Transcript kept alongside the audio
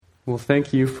Well,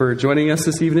 thank you for joining us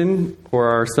this evening for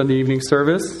our Sunday evening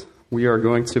service. We are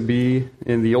going to be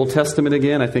in the Old Testament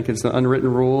again. I think it's an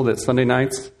unwritten rule that Sunday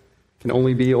nights can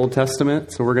only be Old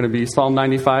Testament. So we're going to be Psalm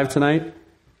 95 tonight.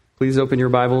 Please open your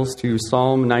Bibles to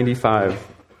Psalm 95.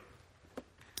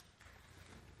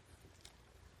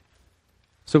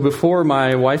 So before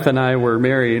my wife and I were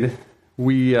married,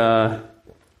 we went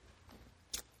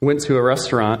to a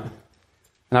restaurant,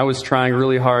 and I was trying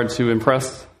really hard to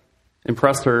impress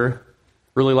her,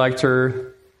 really liked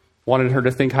her, wanted her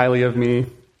to think highly of me.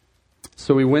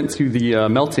 So we went to the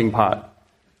Melting Pot.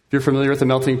 If you're familiar with the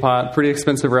Melting Pot, pretty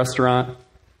expensive restaurant.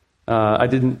 I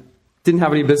didn't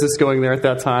have any business going there at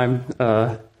that time,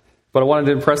 but I wanted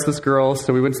to impress this girl,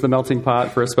 so we went to the Melting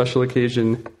Pot for a special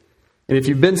occasion. And if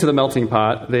you've been to the Melting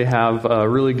Pot, they have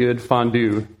really good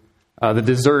fondue. The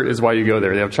dessert is why you go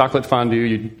there. They have chocolate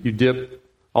fondue. You dip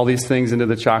all these things into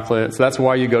the chocolate, so that's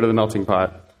why you go to the Melting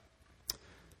Pot.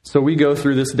 So we go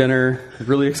through this dinner,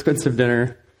 really expensive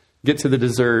dinner, get to the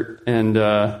dessert, and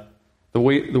the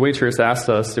waitress asks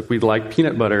us if we'd like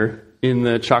peanut butter in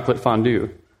the chocolate fondue.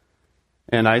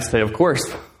 And I say, of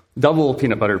course, double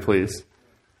peanut butter, please.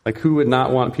 Like, who would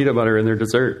not want peanut butter in their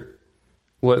dessert?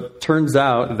 Well, it turns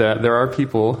out that there are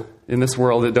people in this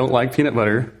world that don't like peanut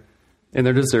butter in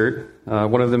their dessert.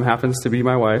 One of them happens to be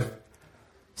my wife.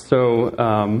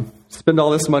 So spend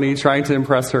all this money trying to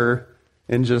impress her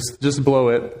and just blow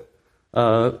it.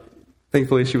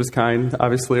 Thankfully, she was kind.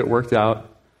 Obviously, it worked out.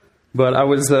 But I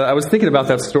was thinking about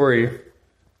that story,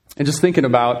 and just thinking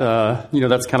about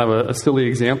that's kind of a silly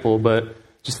example, but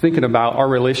just thinking about our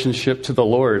relationship to the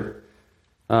Lord,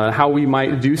 how we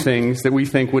might do things that we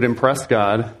think would impress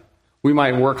God. We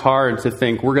might work hard to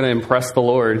think we're going to impress the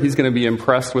Lord. He's going to be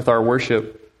impressed with our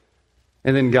worship,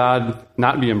 and then God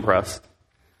not be impressed.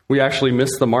 We actually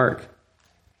miss the mark.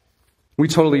 We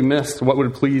totally miss what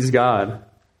would please God.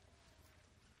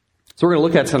 So we're going to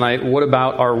look at tonight, what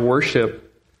about our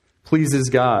worship pleases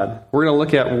God? We're going to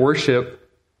look at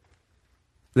worship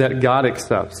that God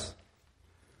accepts,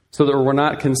 so that we're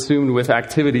not consumed with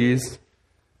activities,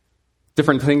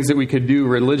 different things that we could do,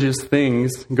 religious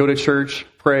things, go to church,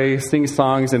 pray, sing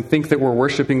songs, and think that we're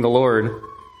worshiping the Lord,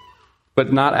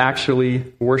 but not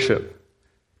actually worship.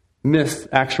 Miss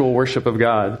actual worship of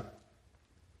God.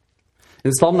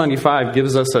 And Psalm 95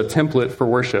 gives us a template for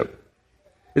worship.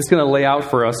 It's going to lay out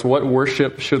for us what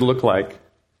worship should look like.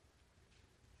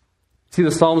 See, the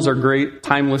Psalms are great,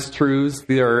 timeless truths.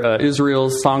 They are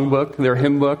Israel's songbook, their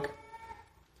hymn book.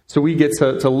 So we get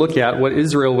to look at what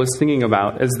Israel was singing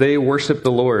about as they worshiped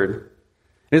the Lord.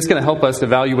 And it's going to help us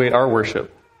evaluate our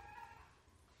worship.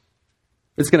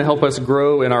 It's going to help us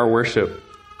grow in our worship.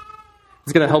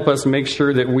 It's going to help us make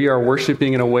sure that we are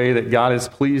worshiping in a way that God is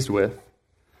pleased with.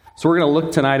 So we're going to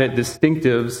look tonight at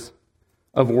distinctives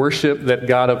of worship that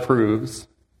God approves.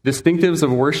 Distinctives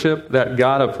of worship that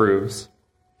God approves.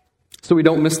 So we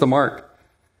don't miss the mark.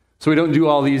 So we don't do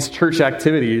all these church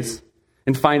activities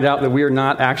and find out that we are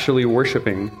not actually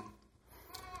worshiping.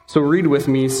 So read with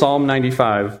me Psalm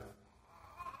 95.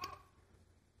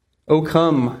 O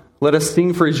come, let us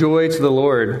sing for joy to the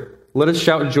Lord. Let us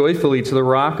shout joyfully to the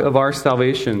rock of our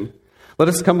salvation. Let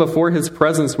us come before his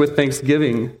presence with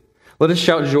thanksgiving. Let us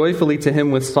shout joyfully to him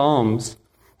with psalms.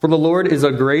 For the Lord is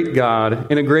a great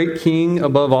God and a great King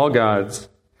above all gods,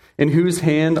 in whose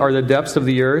hand are the depths of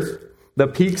the earth. The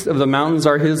peaks of the mountains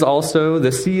are his also.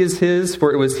 The sea is his,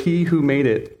 for it was he who made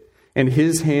it, and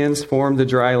his hands formed the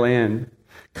dry land.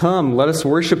 Come, let us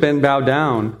worship and bow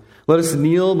down. Let us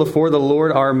kneel before the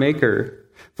Lord our Maker.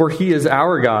 For he is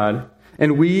our God,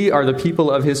 and we are the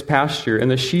people of his pasture and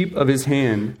the sheep of his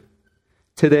hand.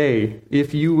 Today,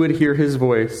 if you would hear his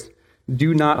voice,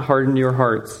 do not harden your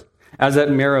hearts, as at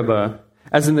Meribah,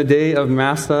 as in the day of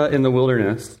Massah in the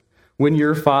wilderness, when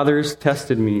your fathers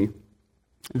tested me.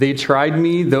 They tried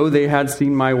me, though they had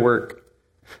seen my work.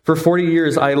 For 40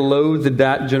 years I loathed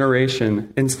that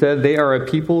generation, and said, they are a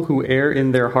people who err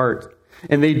in their heart,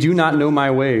 and they do not know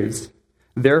my ways.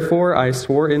 Therefore I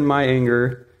swore in my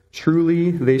anger,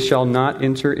 truly they shall not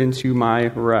enter into my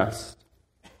rest.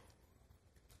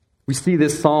 We see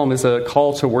this psalm as a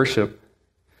call to worship,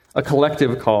 a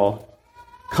collective call.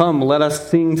 Come, let us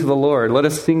sing to the Lord. Let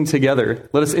us sing together.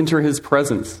 Let us enter his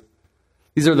presence.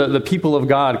 These are the people of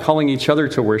God calling each other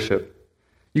to worship.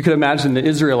 You could imagine the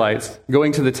Israelites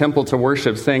going to the temple to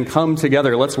worship, saying, come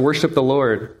together, let's worship the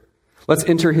Lord. Let's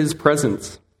enter his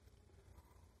presence.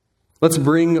 Let's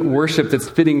bring worship that's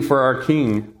fitting for our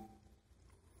King.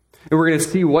 And we're going to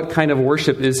see what kind of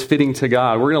worship is fitting to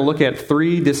God. We're going to look at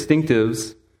 3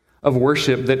 distinctives of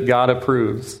worship that God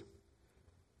approves.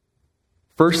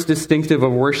 First distinctive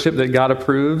of worship that God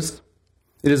approves,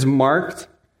 it is marked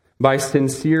by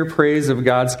sincere praise of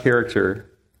God's character.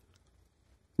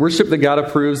 Worship that God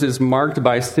approves is marked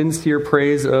by sincere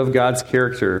praise of God's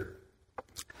character.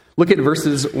 Look at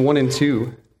verses 1 and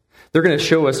 2. They're going to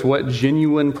show us what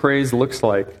genuine praise looks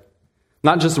like.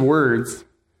 Not just words,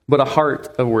 but a heart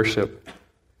of worship.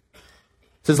 It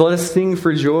says, let us sing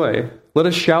for joy. Let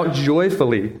us shout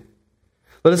joyfully.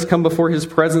 Let us come before his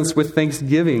presence with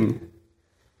thanksgiving,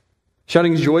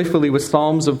 shouting joyfully with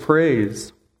psalms of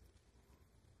praise.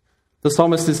 The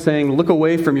psalmist is saying, look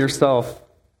away from yourself.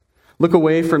 Look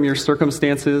away from your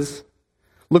circumstances.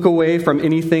 Look away from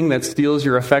anything that steals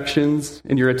your affections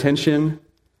and your attention,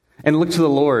 and look to the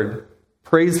Lord.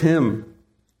 Praise him.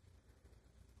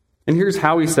 And here's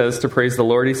how he says to praise the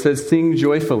Lord. He says, sing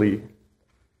joyfully.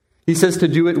 He says to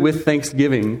do it with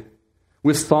thanksgiving,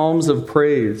 with psalms of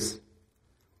praise.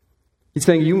 He's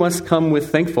saying you must come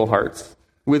with thankful hearts,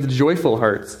 with joyful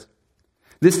hearts.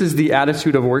 This is the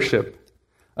attitude of worship,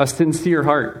 a sincere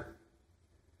heart.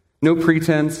 No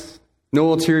pretense,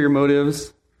 no ulterior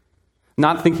motives,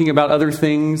 not thinking about other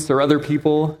things or other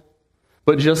people,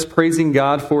 but just praising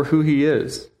God for who he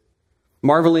is,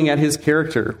 marveling at his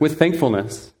character with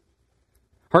thankfulness.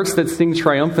 Hearts that sing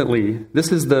triumphantly.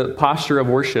 This is the posture of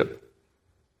worship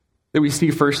that we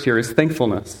see first here is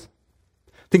thankfulness.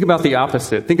 Think about the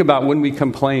opposite. Think about when we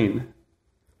complain,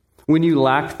 when you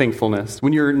lack thankfulness,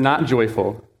 when you're not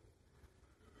joyful.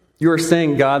 You are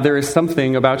saying, God, there is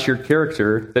something about your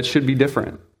character that should be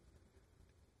different.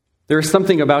 There is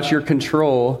something about your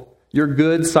control, your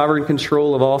good sovereign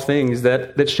control of all things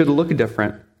that should look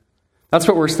different. That's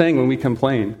what we're saying when we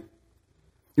complain.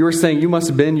 You are saying you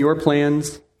must bend your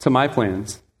plans to my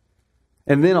plans,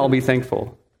 and then I'll be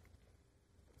thankful.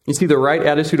 You see, the right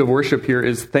attitude of worship here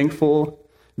is thankful,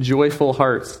 joyful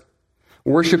hearts,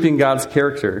 worshiping God's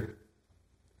character.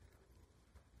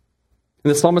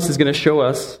 And the psalmist is going to show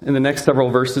us in the next several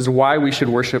verses why we should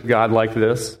worship God like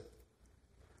this.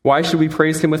 Why should we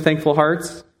praise him with thankful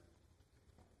hearts?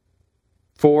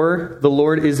 For the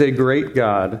Lord is a great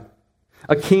God,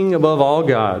 a king above all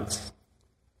gods.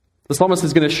 The psalmist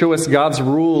is going to show us God's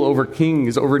rule over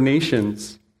kings, over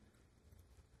nations.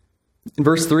 In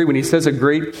verse 3, when he says a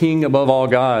great king above all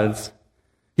gods,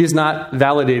 he is not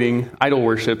validating idol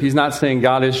worship. He's not saying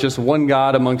God is just one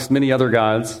God amongst many other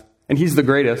gods, and he's the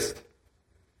greatest.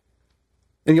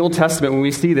 In the Old Testament, when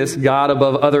we see this God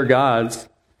above other gods,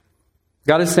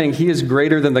 God is saying he is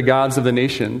greater than the gods of the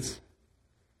nations.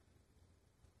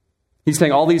 He's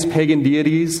saying all these pagan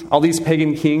deities, all these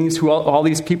pagan kings, who all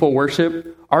these people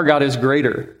worship, our God is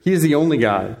greater. He is the only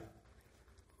God.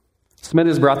 Smith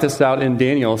has brought this out in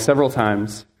Daniel several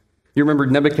times. You remember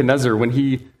Nebuchadnezzar, when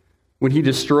he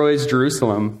destroys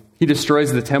Jerusalem, he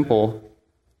destroys the temple.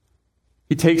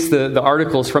 He takes the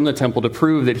articles from the temple to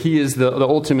prove that he is the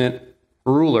ultimate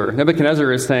ruler.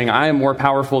 Nebuchadnezzar is saying, I am more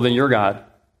powerful than your God.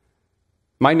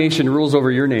 My nation rules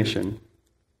over your nation.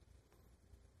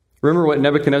 Remember what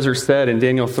Nebuchadnezzar said in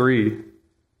Daniel 3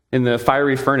 in the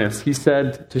fiery furnace. He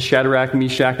said to Shadrach,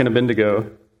 Meshach, and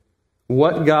Abednego,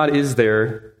 what God is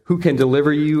there who can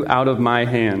deliver you out of my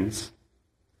hands?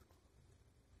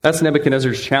 That's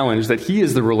Nebuchadnezzar's challenge, that he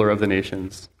is the ruler of the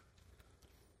nations.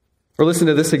 Or listen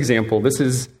to this example. This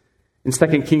is in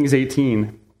 2 Kings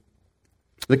 18.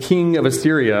 The king of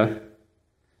Assyria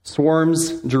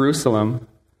swarms Jerusalem.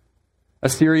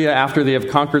 Assyria, after they have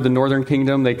conquered the northern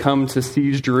kingdom, they come to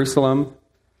siege Jerusalem.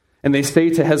 And they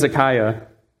say to Hezekiah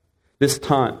this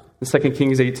taunt in 2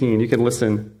 Kings 18. You can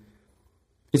listen.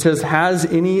 He says, has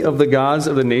any of the gods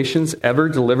of the nations ever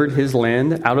delivered his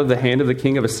land out of the hand of the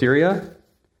king of Assyria?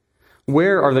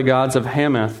 Where are the gods of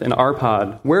Hamath and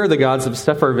Arpad? Where are the gods of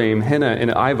Sepharvaim, Hena,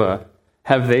 and Ivah?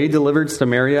 Have they delivered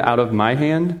Samaria out of my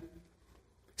hand?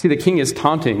 See, the king is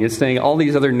taunting. He's saying, all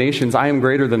these other nations, I am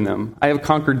greater than them. I have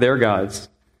conquered their gods.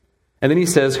 And then he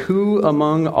says, who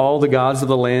among all the gods of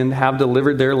the land have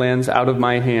delivered their lands out of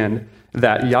my hand,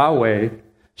 that Yahweh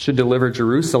should deliver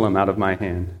Jerusalem out of my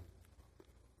hand?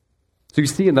 So you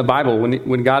see in the Bible,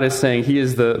 when God is saying he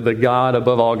is the God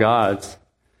above all gods,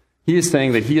 he is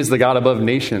saying that he is the God above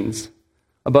nations,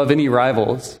 above any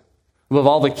rivals, above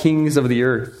all the kings of the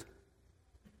earth.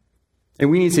 And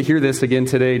we need to hear this again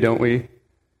today, don't we?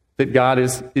 That God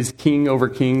is king over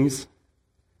kings,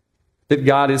 that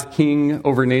God is king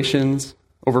over nations,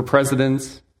 over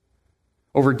presidents,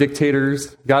 over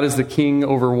dictators. God is the king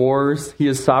over wars. He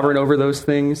is sovereign over those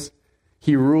things.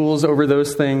 He rules over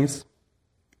those things.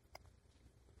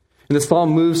 And the psalm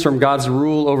moves from God's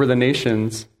rule over the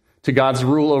nations to God's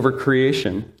rule over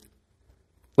creation.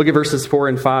 Look at verses 4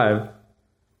 and 5. The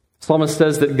psalmist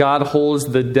says that God holds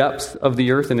the depths of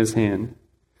the earth in his hand,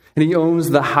 and he owns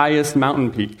the highest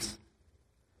mountain peaks.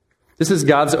 This is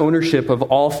God's ownership of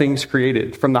all things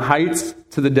created, from the heights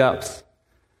to the depths.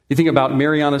 You think about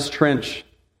Marianas Trench,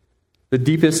 the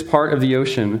deepest part of the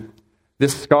ocean,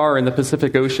 this scar in the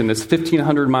Pacific Ocean that's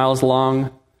 1,500 miles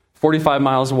long, 45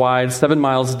 miles wide, 7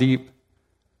 miles deep.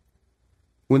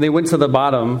 When they went to the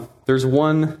bottom, there's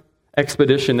one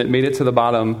expedition that made it to the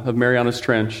bottom of Marianas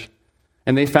Trench,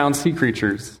 and they found sea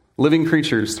creatures, living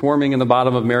creatures swarming in the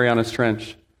bottom of Marianas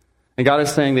Trench. And God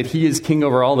is saying that He is king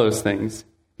over all those things.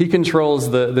 He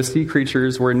controls the sea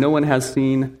creatures where no one has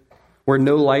seen, where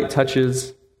no light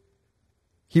touches.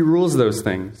 He rules those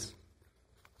things.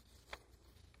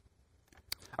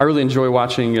 I really enjoy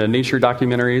watching nature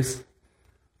documentaries.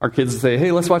 Our kids say,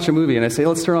 hey, let's watch a movie. And I say,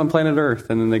 let's turn on Planet Earth.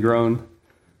 And then they groan.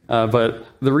 But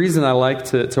the reason I like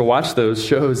to watch those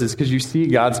shows is because you see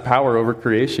God's power over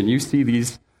creation. You see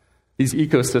these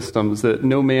ecosystems that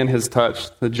no man has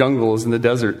touched, the jungles and the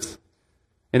deserts.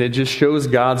 And it just shows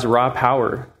God's raw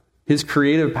power, His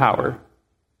creative power.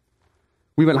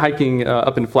 We went hiking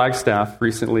up in Flagstaff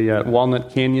recently at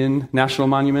Walnut Canyon National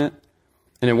Monument.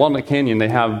 And in Walnut Canyon, they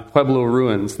have Pueblo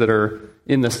ruins that are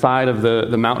in the side of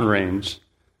the mountain range.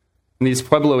 And these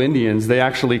Pueblo Indians, they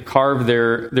actually carved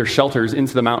their shelters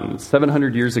into the mountains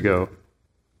 700 years ago.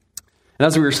 And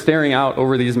as we were staring out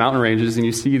over these mountain ranges and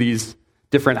you see these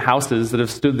different houses that have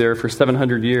stood there for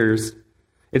 700 years,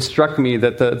 it struck me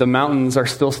that the mountains are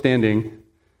still standing.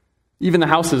 Even the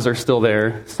houses are still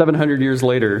there 700 years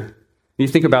later. And you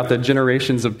think about the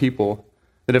generations of people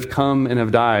that have come and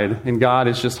have died, and God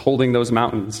is just holding those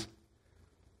mountains.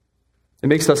 It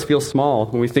makes us feel small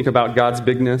when we think about God's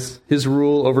bigness, His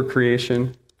rule over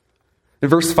creation. In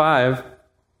verse 5,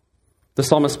 the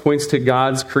psalmist points to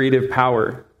God's creative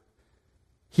power.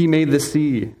 He made the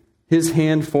sea. His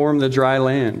hand formed the dry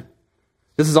land.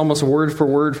 This is almost word for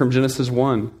word from Genesis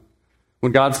 1,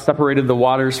 when God separated the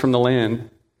waters from the land,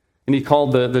 and He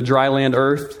called the dry land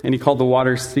earth, and He called the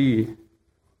waters sea.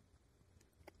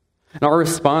 And our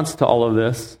response to all of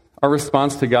this, our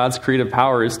response to God's creative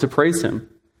power is to praise Him,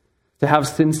 to have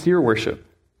sincere worship,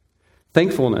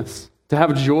 thankfulness, to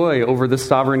have joy over the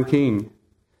sovereign King.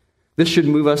 This should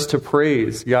move us to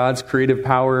praise God's creative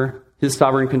power, His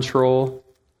sovereign control.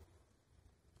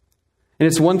 And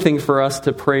it's one thing for us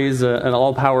to praise an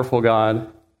all-powerful God,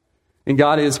 and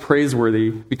God is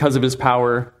praiseworthy because of His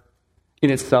power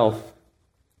in itself.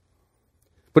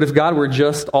 But if God were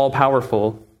just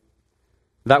all-powerful,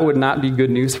 that would not be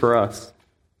good news for us.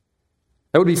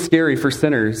 That would be scary for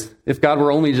sinners if God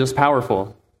were only just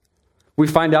powerful. We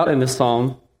find out in this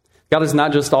psalm, God is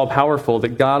not just all-powerful,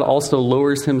 that God also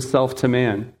lowers Himself to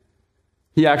man.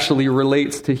 He actually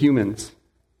relates to humans.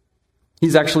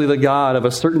 He's actually the God of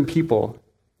a certain people.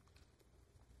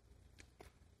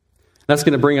 That's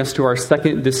going to bring us to our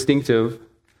second distinctive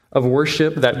of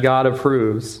worship that God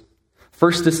approves.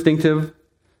 First distinctive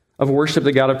of worship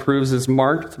that God approves is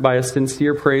marked by a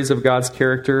sincere praise of God's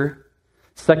character.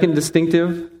 Second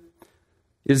distinctive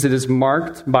is it is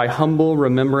marked by humble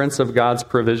remembrance of God's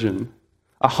provision.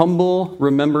 A humble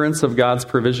remembrance of God's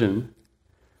provision.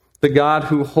 The God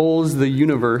who holds the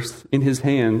universe in His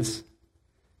hands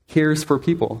cares for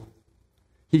people.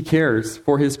 He cares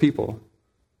for His people.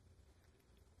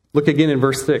 Look again in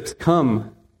verse 6.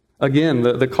 Come. Again,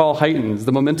 the call heightens,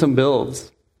 the momentum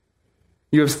builds.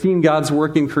 You have seen God's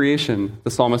work in creation,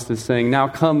 the psalmist is saying. Now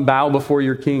come, bow before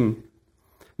your King.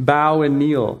 Bow and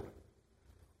kneel,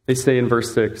 they say in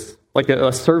verse 6. Like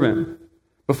a servant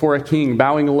before a king,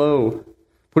 bowing low,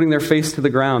 putting their face to the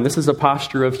ground. This is a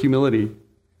posture of humility.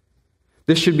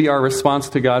 This should be our response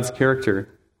to God's character.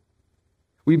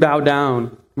 We bow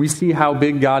down, we see how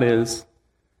big God is,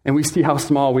 and we see how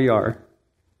small we are.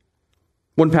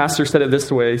 One pastor said it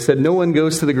this way. He said, no one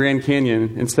goes to the Grand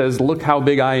Canyon and says, look how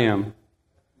big I am.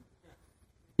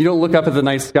 You don't look up at the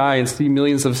night sky and see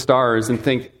millions of stars and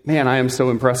think, man, I am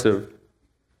so impressive.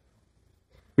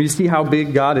 When you see how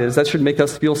big God is, that should make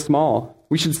us feel small.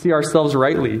 We should see ourselves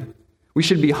rightly. We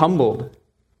should be humbled.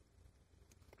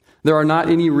 There are not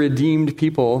any redeemed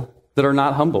people that are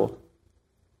not humble.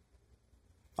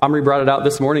 Omri brought it out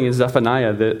this morning in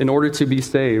Zephaniah that in order to be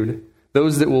saved,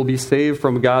 those that will be saved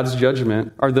from God's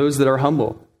judgment are those that are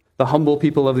humble, the humble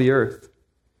people of the earth.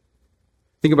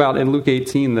 Think about in Luke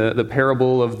 18, the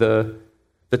parable of the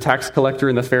tax collector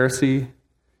and the Pharisee.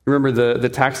 Remember the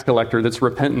tax collector that's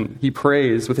repentant. He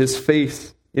prays with his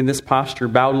face in this posture,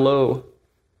 bowed low.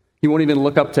 He won't even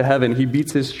look up to heaven. He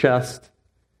beats his chest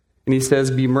and he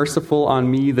says, be merciful on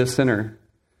me, the sinner.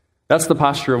 That's the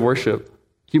posture of worship.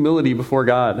 Humility before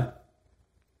God.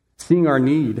 Seeing our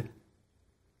need.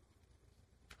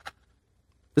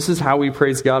 This is how we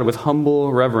praise God, with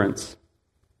humble reverence.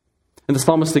 And the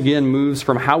psalmist again moves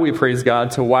from how we praise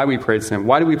God to why we praise him.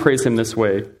 Why do we praise him this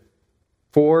way?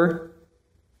 For,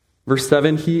 verse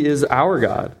 7, he is our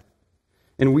God,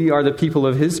 and we are the people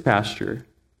of his pasture.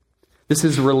 This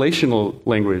is relational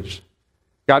language.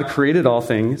 God created all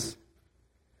things,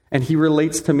 and he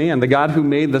relates to man. The God who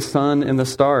made the sun and the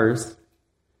stars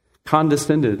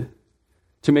condescended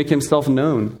to make himself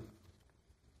known.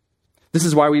 This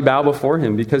is why we bow before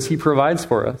him, because he provides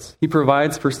for us. He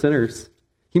provides for sinners.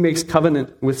 He makes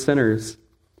covenant with sinners.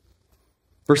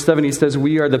 Verse 7, he says,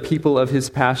 we are the people of his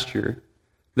pasture,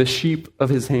 the sheep of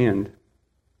his hand.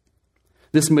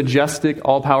 This majestic,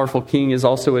 all-powerful king is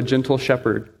also a gentle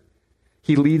shepherd.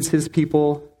 He leads his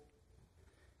people.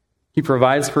 He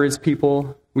provides for his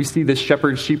people. We see this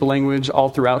shepherd-sheep language all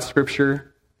throughout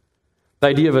Scripture. The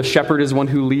idea of a shepherd is one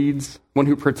who leads, one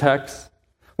who protects,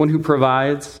 one who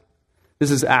provides. This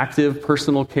is active,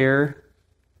 personal care.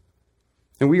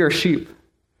 And we are sheep.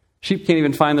 Sheep can't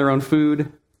even find their own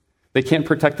food. They can't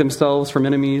protect themselves from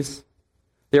enemies.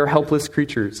 They are helpless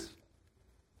creatures.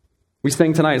 We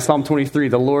sang tonight, Psalm 23,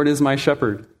 the Lord is my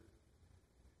shepherd.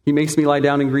 He makes me lie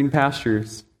down in green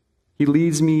pastures. He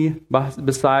leads me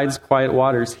beside quiet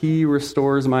waters. He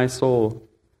restores my soul.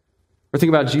 Or think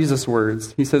about Jesus'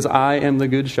 words. He says, I am the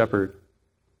good shepherd.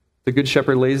 The good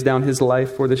shepherd lays down his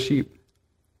life for the sheep.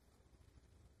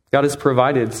 God has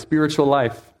provided spiritual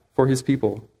life for his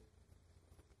people.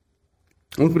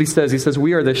 Look what he says. He says,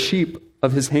 we are the sheep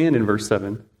of his hand in verse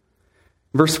 7.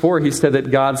 Verse 4, he said that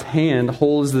God's hand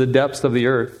holds the depths of the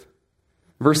earth.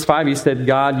 Verse 5, he said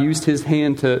God used his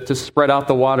hand to spread out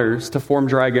the waters, to form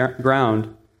dry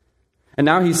ground. And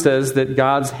now he says that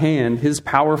God's hand, his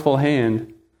powerful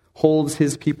hand, holds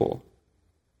his people.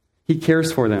 He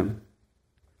cares for them.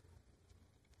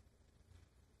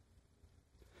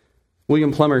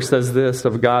 William Plummer says this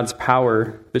of God's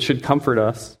power that should comfort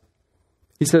us.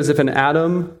 He says, if an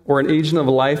atom or an agent of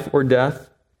life or death,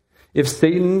 if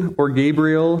Satan or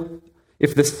Gabriel,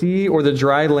 if the sea or the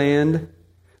dry land,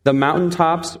 the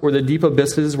mountaintops or the deep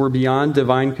abysses were beyond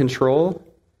divine control,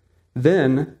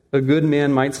 then a good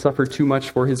man might suffer too much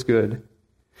for his good.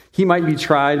 He might be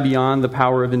tried beyond the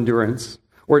power of endurance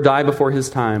or die before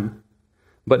his time.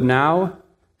 But now,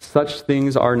 such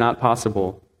things are not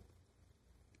possible.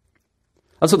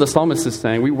 That's what the psalmist is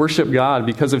saying. We worship God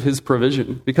because of his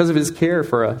provision, because of his care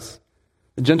for us,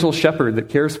 the gentle shepherd that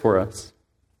cares for us.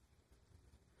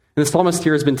 And the psalmist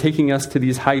here has been taking us to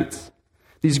these heights,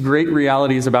 these great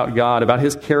realities about God, about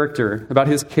his character, about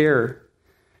his care.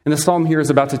 And the psalm here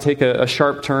is about to take a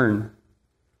sharp turn.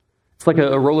 It's like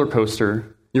a roller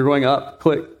coaster. You're going up,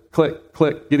 click, click,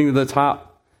 click, getting to the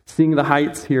top, seeing the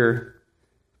heights here,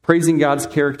 praising God's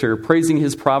character, praising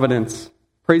his providence,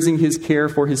 praising his care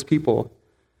for his people.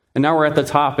 And now we're at the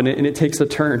top, and it takes a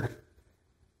turn.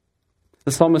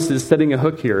 The psalmist is setting a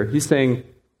hook here. He's saying,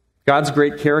 God's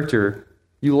great character,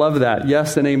 you love that.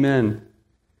 Yes and amen.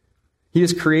 He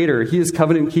is creator. He is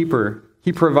covenant keeper.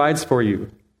 He provides for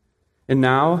you. And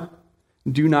now,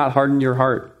 do not harden your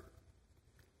heart.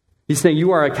 He's saying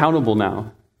you are accountable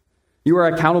now. You are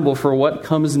accountable for what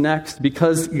comes next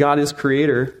because God is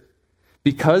creator,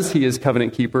 because he is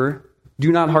covenant keeper. Do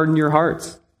not harden your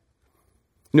hearts.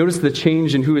 Notice the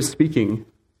change in who is speaking.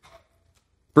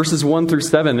 Verses 1 through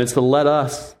 7, it's the let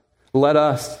us.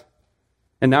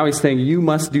 And now he's saying, you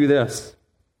must do this.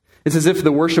 It's as if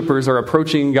the worshipers are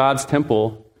approaching God's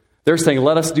temple. They're saying,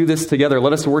 let us do this together.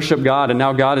 Let us worship God. And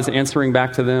now God is answering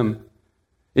back to them.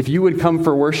 If you would come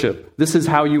for worship, this is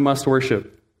how you must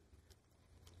worship.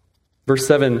 Verse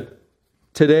 7,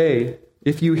 today,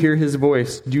 if you hear his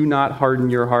voice, do not harden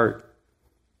your heart.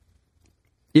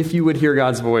 If you would hear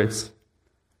God's voice.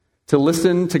 To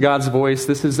listen to God's voice,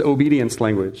 this is obedience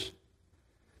language.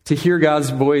 To hear God's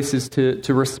voice is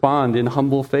to respond in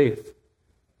humble faith.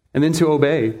 And then to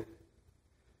obey.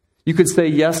 You could say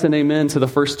yes and amen to the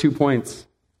first 2 points.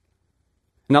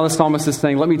 Now the psalmist is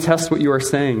saying, let me test what you are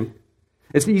saying.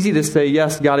 It's easy to say,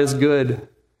 yes, God is good.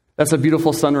 That's a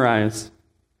beautiful sunrise.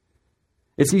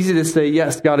 It's easy to say,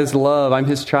 yes, God is love. I'm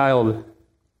his child.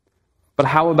 But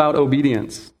how about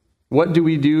obedience? What do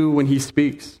we do when he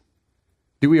speaks?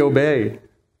 Do we obey?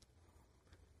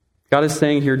 God is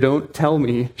saying here, don't tell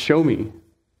me, show me.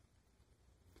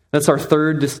 That's our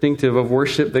third distinctive of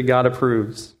worship that God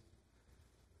approves.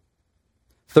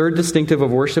 Third distinctive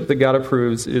of worship that God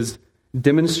approves is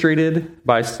demonstrated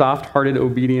by soft-hearted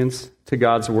obedience to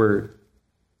God's word.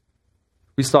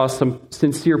 We saw some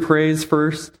sincere praise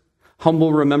first,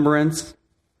 humble remembrance,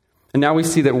 and now we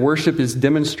see that worship is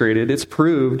demonstrated, it's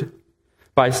proved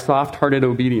by soft-hearted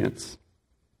obedience,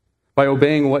 by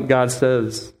obeying what God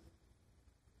says.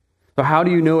 So how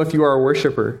do you know if you are a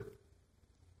worshiper?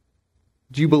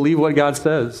 Do you believe what God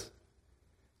says?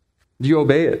 Do you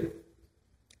obey it?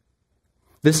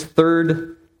 This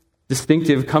third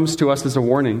distinctive comes to us as a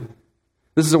warning.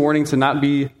 This is a warning to not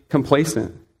be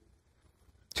complacent,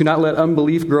 to not let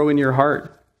unbelief grow in your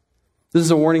heart. This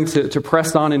is a warning to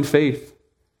press on in faith.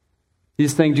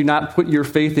 He's saying, do not put your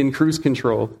faith in cruise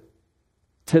control.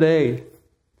 Today,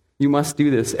 you must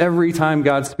do this. Every time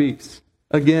God speaks,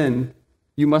 again,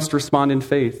 you must respond in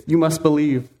faith. You must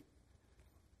believe.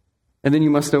 And then you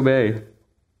must obey.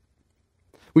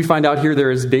 We find out here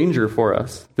there is danger for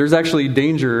us. There's actually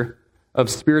danger of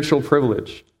spiritual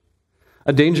privilege,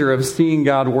 a danger of seeing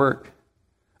God work,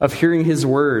 of hearing his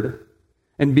word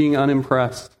and being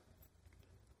unimpressed.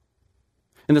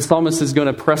 And the psalmist is going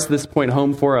to press this point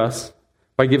home for us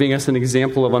by giving us an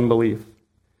example of unbelief.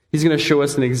 He's going to show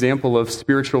us an example of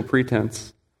spiritual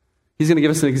pretense. He's going to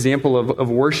give us an example of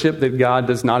worship that God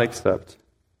does not accept.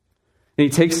 And he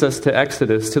takes us to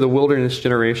Exodus, to the wilderness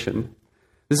generation.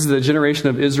 This is the generation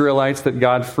of Israelites that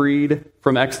God freed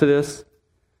from Exodus.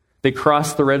 They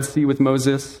crossed the Red Sea with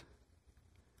Moses.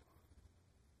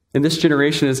 And this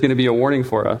generation is going to be a warning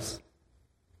for us,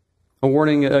 a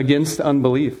warning against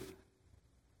unbelief.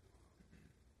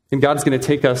 And God's going to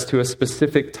take us to a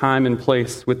specific time and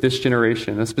place with this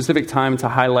generation, a specific time to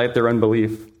highlight their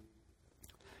unbelief.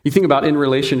 You think about in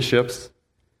relationships.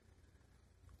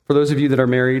 For those of you that are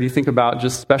married, you think about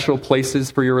just special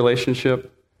places for your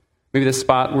relationship. Maybe the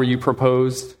spot where you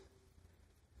proposed,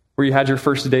 where you had your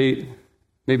first date,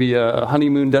 maybe a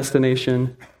honeymoon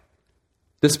destination.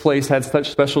 This place had such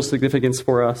special significance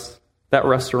for us, that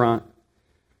restaurant.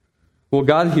 Well,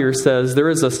 God here says there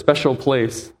is a special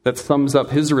place that sums up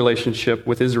his relationship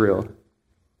with Israel.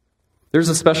 There's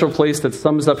a special place that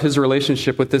sums up his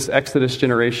relationship with this Exodus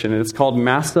generation, and it's called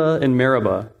Massah and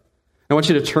Meribah. I want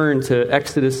you to turn to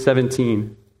Exodus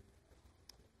 17.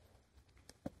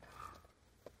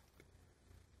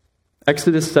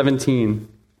 Exodus 17,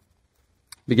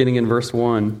 beginning in verse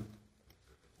 1.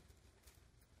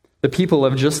 The people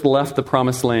have just left the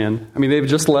promised land. They've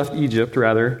just left Egypt,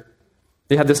 rather.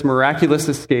 They had this miraculous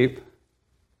escape.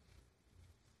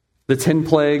 The 10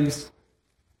 plagues.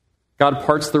 God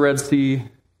parts the Red Sea.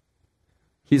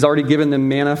 He's already given them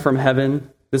manna from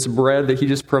heaven, this bread that he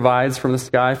just provides from the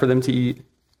sky for them to eat.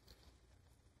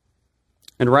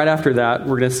 And right after that,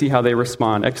 we're going to see how they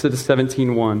respond. Exodus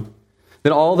 17:1.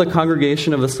 Then all the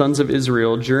congregation of the sons of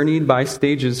Israel journeyed by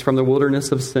stages from the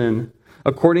wilderness of Sin,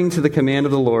 according to the command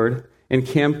of the Lord, and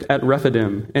camped at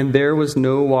Rephidim, and there was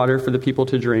no water for the people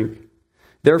to drink.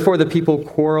 Therefore the people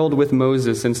quarreled with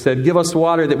Moses and said, "Give us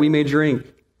water that we may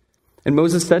drink." And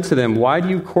Moses said to them, "Why do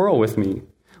you quarrel with me?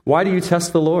 Why do you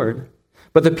test the Lord?"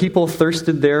 But the people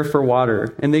thirsted there for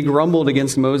water, and they grumbled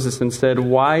against Moses and said,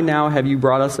 "Why now have you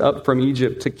brought us up from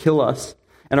Egypt to kill us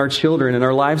and our children and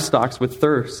our livestock with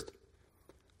thirst?"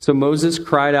 So Moses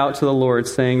cried out to the Lord,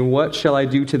 saying, "What shall I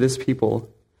do to this people?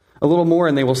 A little more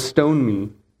and they will stone me."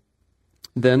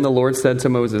 Then the Lord said to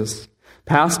Moses,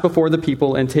 "Pass before the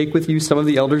people and take with you some of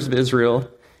the elders of Israel,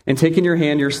 and take in your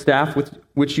hand your staff with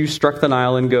which you struck the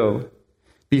Nile, and go.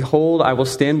 Behold, I will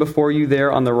stand before you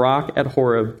there on the rock at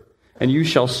Horeb, and you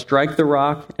shall strike the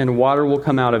rock, and water will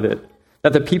come out of it,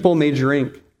 that the people may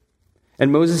drink."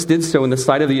 And Moses did so in the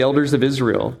sight of the elders of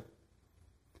Israel.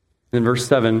 In verse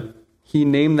 7, he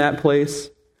named that place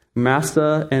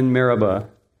Massah and Meribah,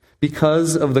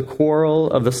 because of the quarrel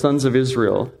of the sons of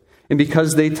Israel, and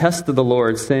because they tested the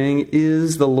Lord, saying,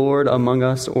 "Is the Lord among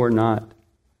us or not?"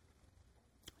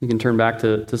 You can turn back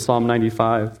to Psalm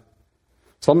 95.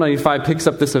 Psalm 95 picks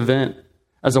up this event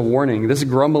as a warning, this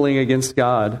grumbling against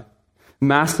God.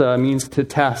 Massah means to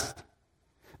test.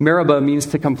 Meribah means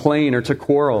to complain or to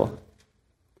quarrel.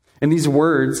 And these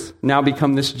words now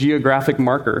become this geographic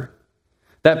marker.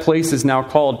 That place is now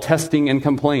called testing and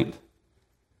complaint.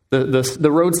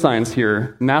 The road signs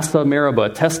here, Massah, Meribah,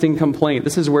 testing, complaint.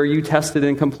 This is where you tested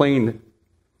and complained.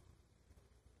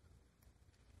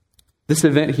 This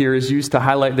event here is used to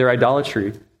highlight their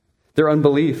idolatry, their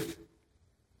unbelief.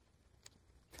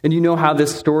 And you know how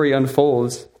this story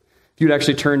unfolds. If you'd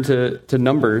actually turn to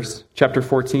Numbers chapter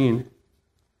 14.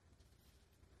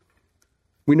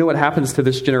 We know what happens to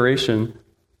this generation.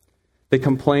 They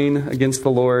complain against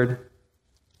the Lord.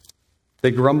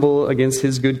 They grumble against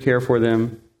his good care for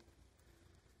them.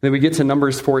 Then we get to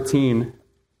Numbers 14.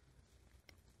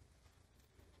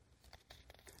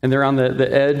 And they're on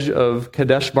the edge of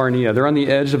Kadesh Barnea. They're on the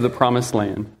edge of the promised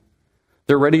land.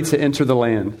 They're ready to enter the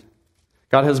land.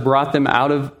 God has brought them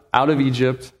out of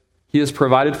Egypt. He has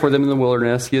provided for them in the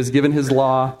wilderness. He has given his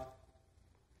law.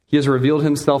 He has revealed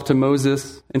himself to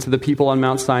Moses and to the people on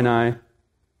Mount Sinai.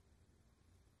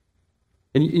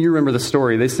 And you remember the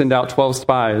story. They send out 12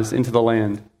 spies into the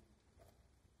land.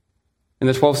 And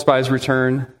the 12 spies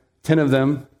return. 10 of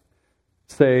them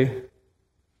say,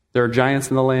 there are giants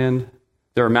in the land.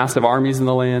 There are massive armies in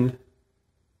the land.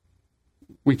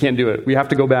 We can't do it. We have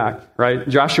to go back, right?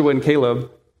 Joshua and Caleb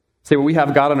say, well, we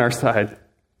have God on our side.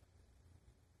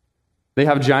 They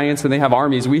have giants and they have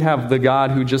armies. We have the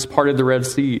God who just parted the Red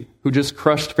Sea, who just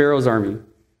crushed Pharaoh's army.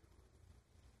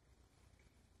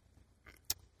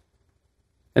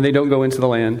 And they don't go into the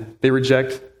land. They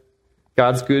reject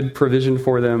God's good provision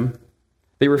for them.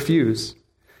 They refuse.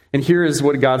 And here is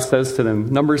what God says to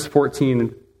them. Numbers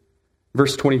 14,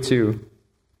 verse 22.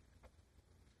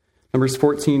 Numbers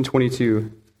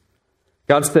 14:22.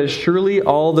 God says, surely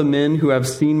all the men who have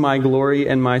seen my glory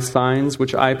and my signs,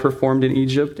 which I performed in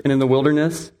Egypt and in the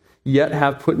wilderness, yet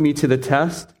have put me to the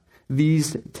test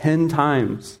these 10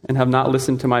 times and have not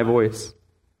listened to my voice.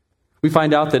 We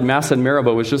find out that Massa and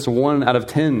Meribah was just 1 out of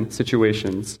 10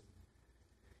 situations.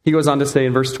 He goes on to say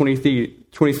in verse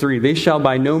 23, they shall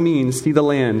by no means see the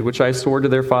land which I swore to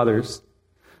their fathers,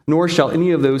 nor shall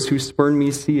any of those who spurn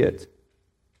me see it.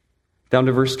 Down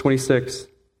to verse 26.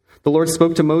 The Lord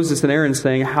spoke to Moses and Aaron,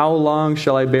 saying, how long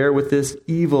shall I bear with this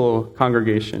evil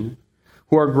congregation,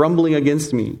 who are grumbling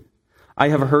against me? I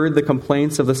have heard the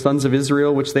complaints of the sons of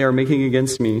Israel, which they are making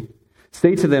against me.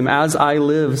 Say to them, as I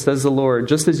live, says the Lord,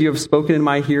 just as you have spoken in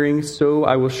my hearing, so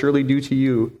I will surely do to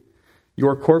you.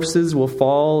 Your corpses will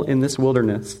fall in this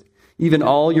wilderness, even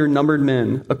all your numbered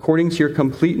men, according to your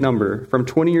complete number, from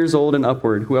 20 years old and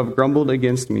upward, who have grumbled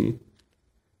against me.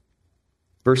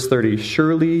 Verse 30,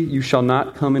 surely you shall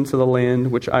not come into the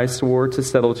land which I swore to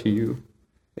settle to you,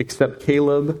 except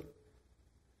Caleb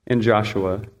and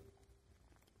Joshua.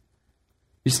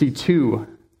 You see, two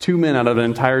men out of an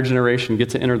entire generation get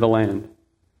to enter the land.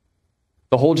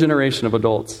 The whole generation of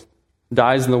adults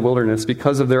dies in the wilderness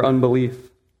because of their unbelief.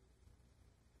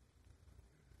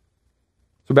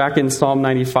 So back in Psalm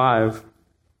 95,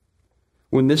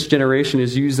 when this generation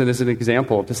is used as an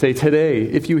example to say, today,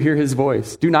 if you hear his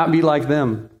voice, do not be like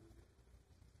them.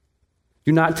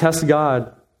 Do not test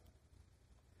God.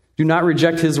 Do not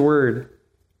reject his word.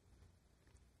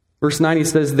 Verse 9, he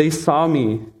says, they saw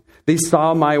me. They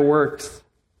saw my works.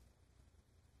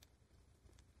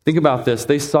 Think about this.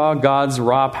 They saw God's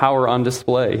raw power on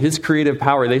display. His creative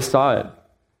power, they saw it.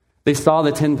 They saw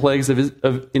the 10 plagues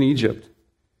in Egypt.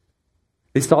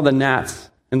 They saw the gnats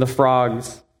and the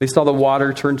frogs. They saw the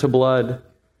water turn to blood,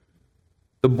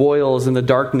 the boils and the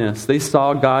darkness. They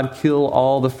saw God kill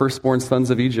all the firstborn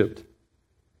sons of Egypt.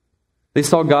 They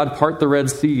saw God part the Red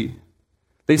Sea.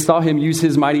 They saw him use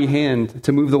his mighty hand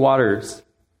to move the waters.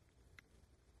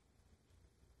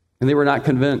 And they were not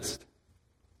convinced.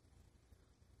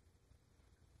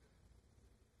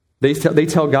 They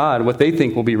tell God what they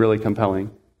think will be really compelling.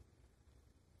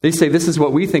 They say, this is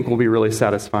what we think will be really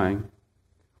satisfying.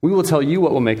 We will tell you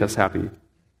what will make us happy.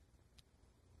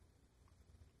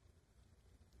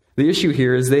 The issue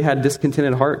here is they had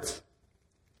discontented hearts.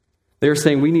 They are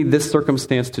saying, we need this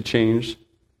circumstance to change.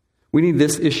 We need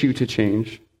this issue to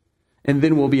change. And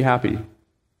then we'll be happy.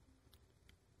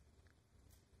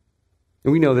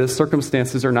 And we know this,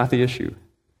 circumstances are not the issue.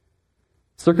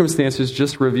 Circumstances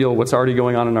just reveal what's already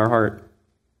going on in our heart.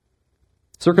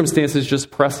 Circumstances just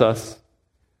press us.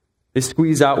 They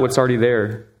squeeze out what's already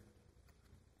there.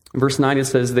 In verse 9 it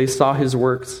says, they saw his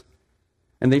works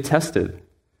and they tested.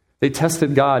 They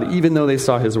tested God even though they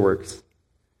saw his works.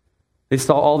 They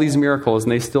saw all these miracles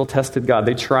and they still tested God.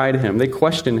 They tried him. They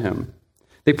questioned him.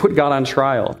 They put God on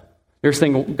trial. They're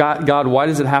saying, God, why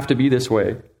does it have to be this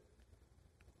way?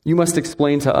 You must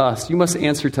explain to us. You must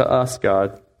answer to us,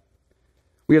 God.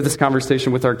 We have this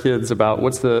conversation with our kids about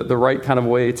what's the right kind of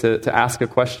way to ask a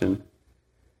question.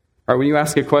 All right, when you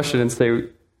ask a question and say,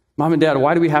 Mom and Dad,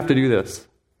 why do we have to do this?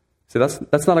 Say,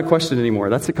 that's not a question anymore.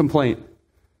 That's a complaint.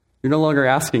 You're no longer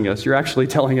asking us. You're actually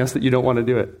telling us that you don't want to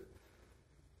do it.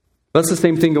 That's the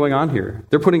same thing going on here.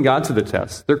 They're putting God to the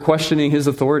test. They're questioning his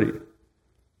authority.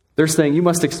 They're saying, you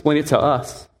must explain it to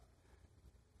us.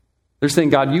 They're saying,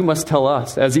 God, you must tell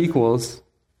us as equals.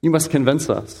 You must convince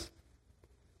us.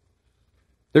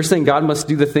 They're saying God must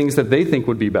do the things that they think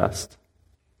would be best.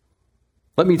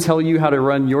 Let me tell you how to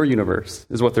run your universe,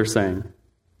 is what they're saying. And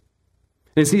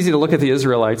it's easy to look at the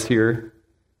Israelites here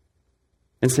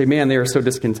and say, man, they are so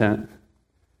discontent.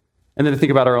 And then to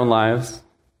think about our own lives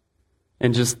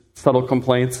and just subtle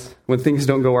complaints when things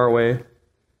don't go our way,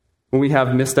 when we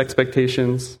have missed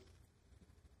expectations,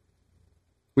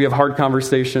 we have hard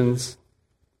conversations,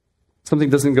 something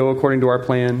doesn't go according to our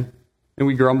plan, and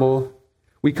we grumble,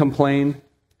 we complain.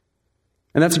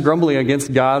 And that's grumbling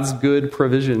against God's good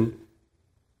provision.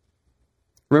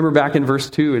 Remember back in verse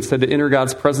 2, it said to enter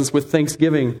God's presence with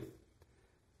thanksgiving.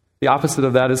 The opposite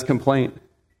of that is complaint.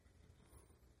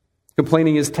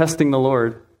 Complaining is testing the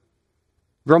Lord.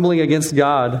 Grumbling against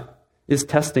God is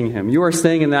testing him. You are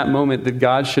saying in that moment that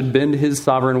God should bend his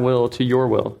sovereign will to your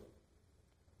will.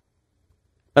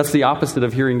 That's the opposite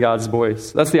of hearing God's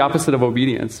voice. That's the opposite of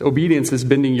obedience. Obedience is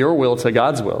bending your will to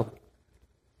God's will.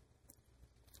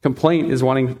 Complaint is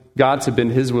wanting God to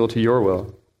bend his will to your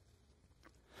will.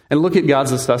 And look at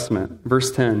God's assessment.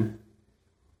 Verse 10.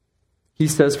 He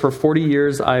says, for 40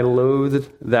 years I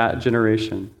loathed that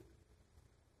generation.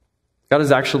 God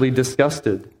is actually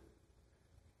disgusted.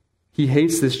 He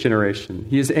hates this generation.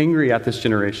 He is angry at this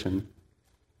generation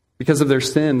because of their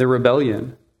sin, their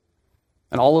rebellion.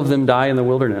 And all of them die in the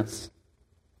wilderness.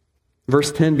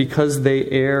 Verse 10, because they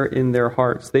err in their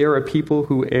hearts. They are a people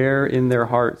who err in their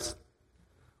hearts.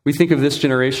 We think of this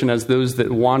generation as those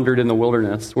that wandered in the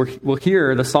wilderness. Well,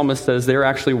 here the psalmist says they are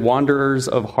actually wanderers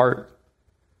of heart.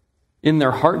 In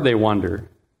their heart they wander.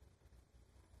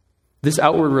 This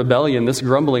outward rebellion, this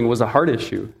grumbling was a heart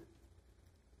issue.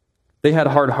 They had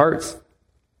hard hearts.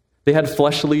 They had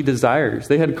fleshly desires.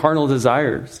 They had carnal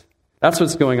desires. That's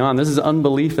what's going on. This is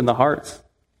unbelief in the hearts.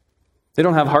 They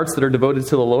don't have hearts that are devoted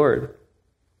to the Lord.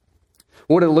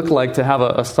 What would it look like to have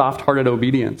a soft-hearted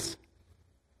obedience?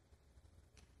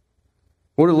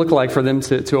 What would it look like for them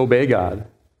to obey God?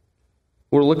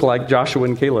 What would it look like Joshua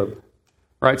and Caleb?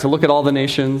 Right? To look at all the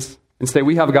nations and say,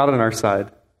 we have God on our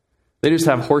side. They just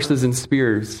have horses and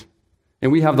spears,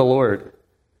 and we have the Lord.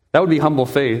 That would be humble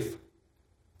faith.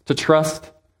 To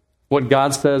trust what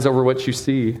God says over what you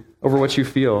see, over what you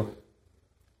feel.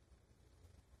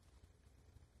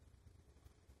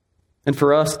 And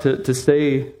for us to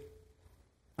say,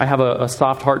 I have a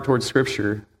soft heart towards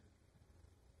Scripture,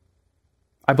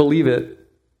 I believe it,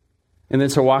 and then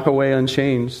to walk away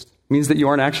unchanged means that you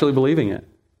aren't actually believing it.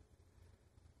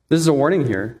 This is a warning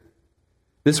here.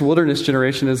 This wilderness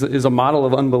generation is a model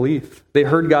of unbelief. They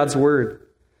heard God's word.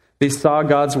 They saw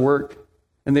God's work,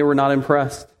 and they were not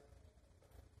impressed.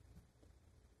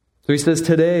 So he says,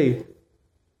 today,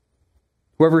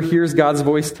 whoever hears God's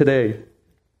voice today,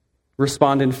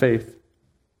 respond in faith.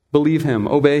 Believe him.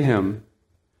 Obey him.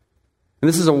 And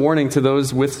this is a warning to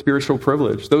those with spiritual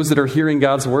privilege, those that are hearing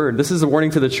God's word. This is a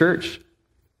warning to the church.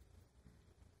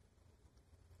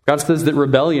 God says that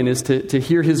rebellion is to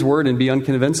hear his word and be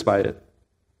unconvinced by it.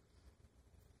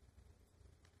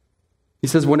 He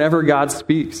says, whenever God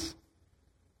speaks,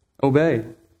 obey.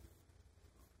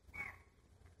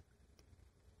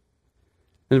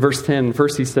 In verse 10,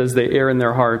 first he says they err in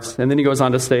their hearts. And then he goes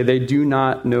on to say, they do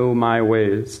not know my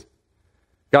ways.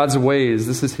 God's ways,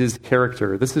 this is his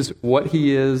character. This is what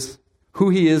he is, who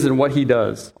he is, and what he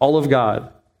does. All of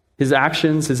God. His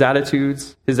actions, his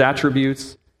attitudes, his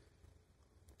attributes.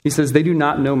 He says, they do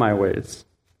not know my ways.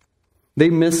 They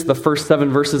miss the first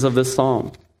 7 verses of this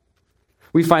psalm.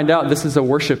 We find out this is a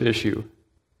worship issue.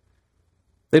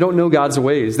 They don't know God's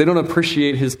ways. They don't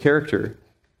appreciate his character.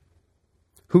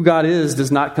 Who God is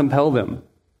does not compel them.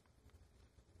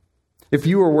 If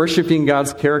you are worshiping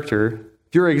God's character,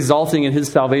 if you're exalting in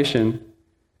his salvation,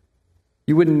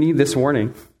 you wouldn't need this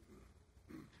warning.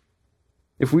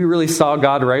 If we really saw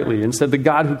God rightly and said the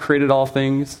God who created all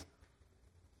things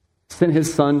sent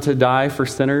his son to die for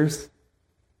sinners,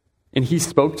 and he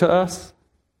spoke to us,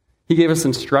 he gave us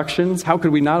instructions, how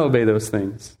could we not obey those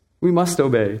things? We must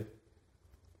obey.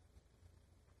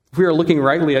 If we are looking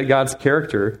rightly at God's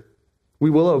character, we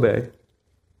will obey.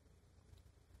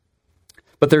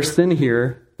 But their sin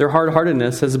here, their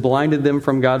hard-heartedness, has blinded them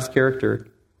from God's character.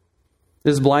 It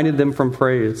has blinded them from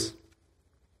praise.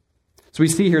 So we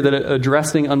see here that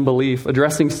addressing unbelief,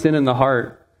 addressing sin in the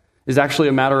heart, is actually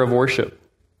a matter of worship.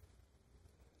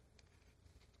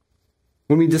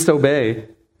 When we disobey,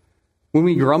 when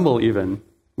we grumble even,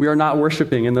 we are not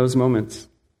worshiping in those moments.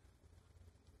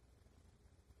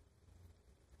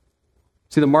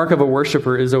 See, the mark of a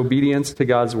worshiper is obedience to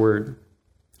God's word,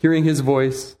 hearing his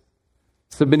voice,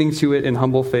 submitting to it in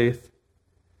humble faith.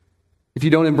 If you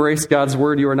don't embrace God's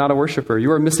word, you are not a worshiper.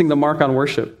 You are missing the mark on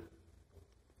worship.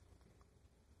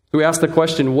 So we ask the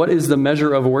question, what is the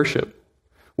measure of worship?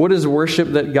 What is worship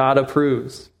that God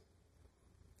approves?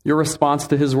 Your response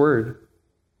to his word.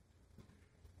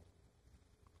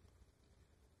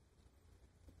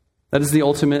 That is the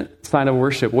ultimate sign of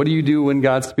worship. What do you do when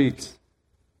God speaks?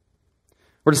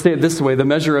 Or to say it this way, the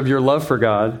measure of your love for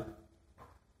God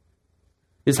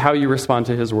is how you respond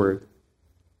to his word.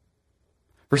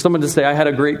 For someone to say, I had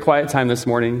a great quiet time this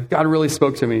morning. God really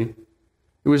spoke to me.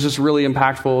 It was just really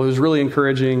impactful. It was really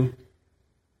encouraging.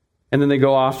 And then they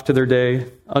go off to their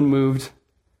day unmoved.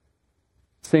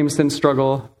 Same sin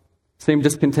struggle, same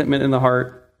discontentment in the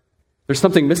heart. There's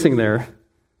something missing there.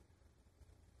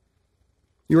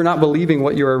 You are not believing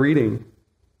what you are reading.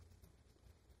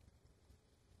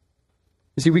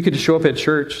 You see, we could show up at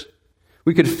church.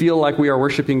 We could feel like we are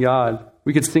worshiping God.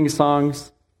 We could sing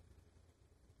songs.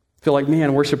 Feel like,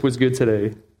 man, worship was good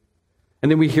today. And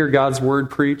then we hear God's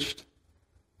word preached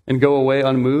and go away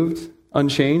unmoved,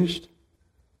 unchanged,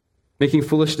 making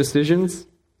foolish decisions.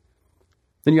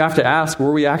 Then you have to ask,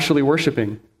 were we actually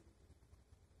worshiping?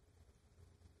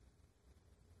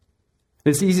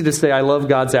 It's easy to say, I love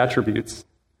God's attributes.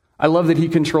 I love that He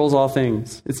controls all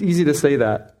things. It's easy to say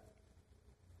that.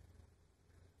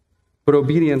 But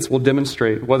obedience will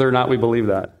demonstrate whether or not we believe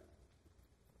that.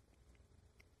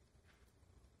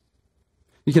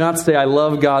 You cannot say, I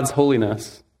love God's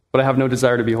holiness, but I have no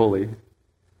desire to be holy.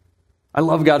 I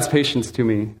love God's patience to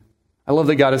me. I love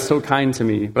that God is so kind to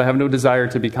me, but I have no desire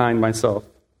to be kind myself.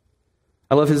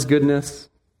 I love His goodness.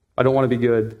 I don't want to be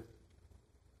good.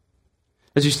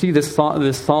 As you see this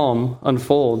psalm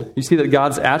unfold, you see that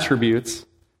God's attributes,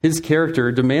 His character,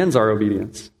 demands our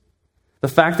obedience. The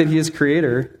fact that He is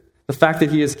creator, the fact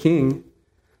that He is king,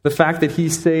 the fact that He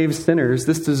saves sinners,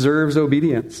 this deserves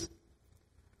obedience.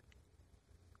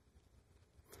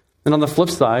 And on the flip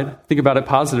side, think about it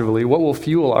positively. What will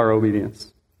fuel our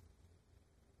obedience?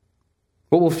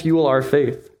 What will fuel our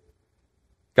faith?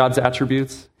 God's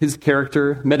attributes, His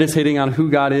character, meditating on who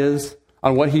God is,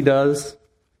 on what He does,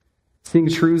 seeing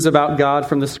truths about God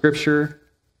from the Scripture.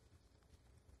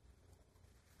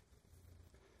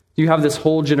 You have this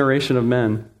whole generation of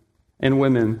men and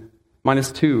women,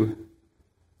 minus two,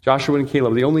 Joshua and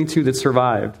Caleb, the only two that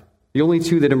survived, the only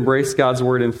two that embraced God's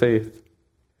word in faith.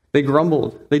 They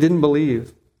grumbled. They didn't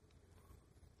believe.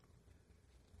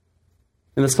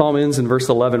 And the psalm ends in verse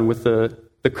 11 with the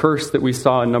curse that we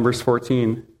saw in Numbers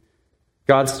 14.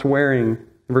 God swearing,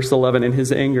 in verse 11, in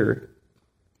His anger.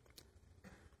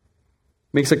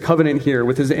 Makes a covenant here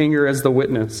with His anger as the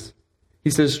witness. He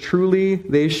says, truly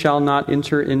they shall not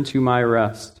enter into my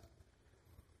rest.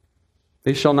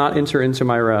 They shall not enter into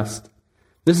my rest.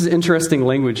 This is interesting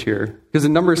language here, because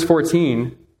in Numbers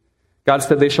 14, God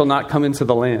said they shall not come into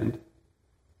the land.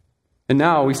 And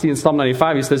now we see in Psalm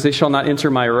 95, He says they shall not enter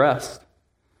my rest.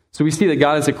 So we see that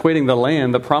God is equating the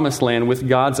land, the promised land, with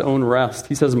God's own rest.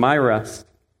 He says, my rest.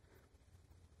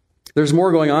 There's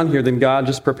more going on here than God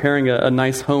just preparing a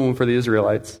nice home for the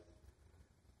Israelites.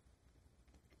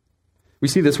 We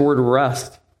see this word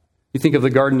rest. You think of the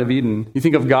Garden of Eden. You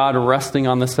think of God resting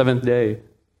on the seventh day.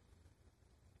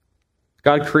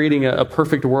 God creating a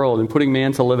perfect world and putting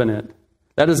man to live in it.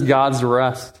 That is God's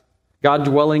rest. God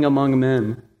dwelling among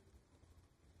men.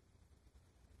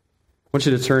 I want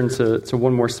you to turn to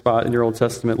one more spot in your Old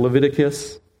Testament.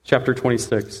 Leviticus chapter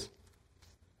 26.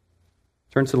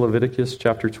 Turn to Leviticus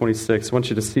chapter 26. I want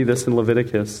you to see this in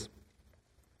Leviticus.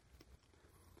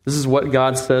 This is what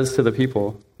God says to the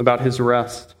people about His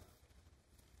rest,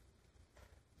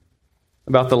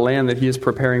 about the land that He is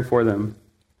preparing for them.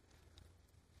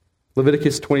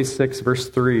 Leviticus 26, verse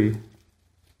 3.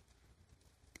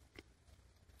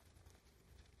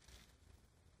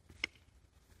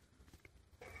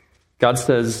 God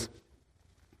says,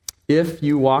 if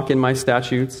you walk in my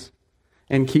statutes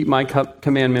and keep my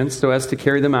commandments so as to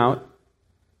carry them out. So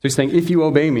He's saying, if you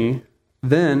obey me,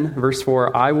 then, verse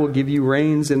 4, I will give you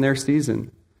rains in their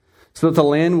season, so that the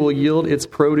land will yield its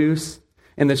produce,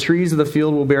 and the trees of the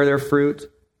field will bear their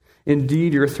fruit.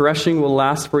 Indeed, your threshing will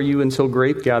last for you until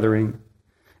grape gathering,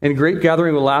 and grape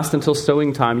gathering will last until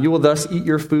sowing time. You will thus eat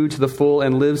your food to the full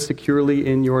and live securely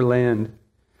in your land.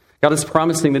 God is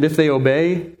promising that if they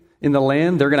obey in the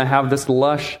land, they're going to have this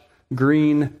lush,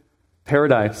 green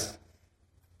paradise.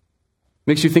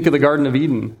 Makes you think of the Garden of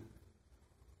Eden.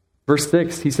 Verse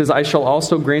 6, He says, I shall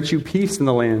also grant you peace in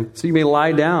the land, so you may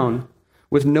lie down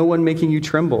with no one making you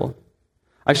tremble.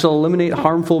 I shall eliminate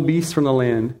harmful beasts from the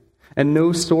land, and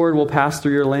no sword will pass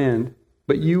through your land,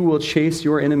 but you will chase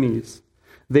your enemies.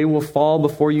 They will fall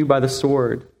before you by the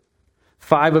sword.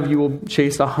 5 of you will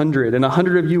chase 100, and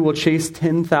 100 of you will chase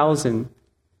 10,000.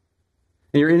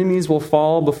 And your enemies will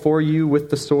fall before you with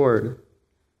the sword.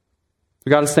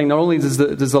 God is saying not only does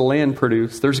the land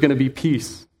produce, there's going to be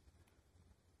peace.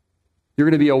 You're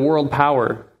going to be a world power.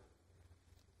 And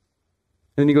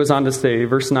then He goes on to say,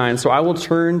 verse 9, so I will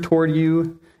turn toward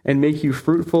you and make you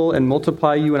fruitful and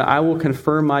multiply you, and I will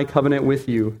confirm my covenant with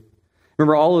you.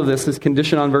 Remember, all of this is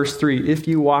conditioned on verse 3, if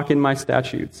you walk in my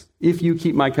statutes, if you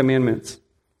keep my commandments.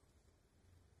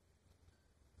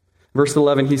 Verse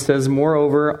 11, He says,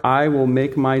 moreover, I will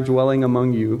make my dwelling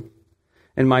among you,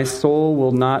 and my soul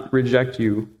will not reject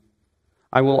you.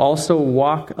 I will also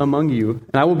walk among you,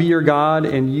 and I will be your God,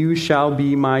 and you shall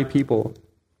be my people.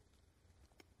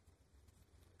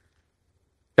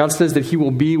 God says that he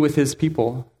will be with his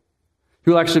people.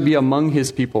 He will actually be among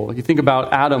his people. You think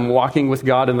about Adam walking with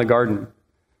God in the garden.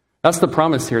 That's the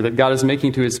promise here that God is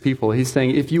making to his people. He's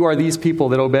saying, if you are these people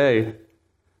that obey,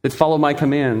 that follow my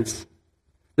commands,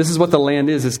 this is what the land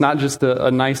is. It's not just a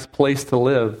nice place to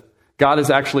live. God is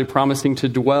actually promising to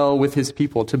dwell with his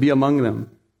people, to be among them.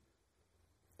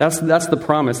 That's the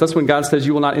promise. That's when God says,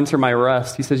 you will not enter my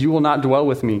rest. He says, you will not dwell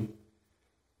with me.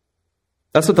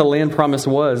 That's what the land promise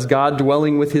was, God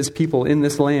dwelling with his people in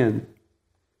this land.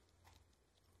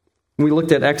 When we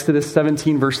looked at Exodus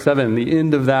 17, verse 7, the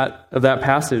end of that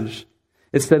passage,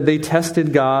 it said, they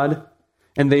tested God,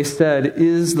 and they said,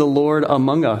 is the Lord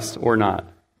among us or not?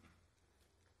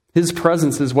 His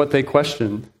presence is what they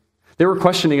questioned. They were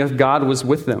questioning if God was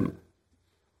with them.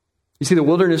 You see, the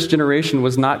wilderness generation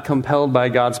was not compelled by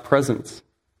God's presence.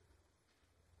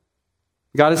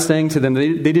 God is saying to them,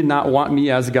 they did not want me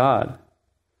as God.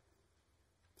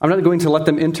 I'm not going to let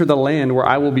them enter the land where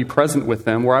I will be present with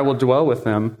them, where I will dwell with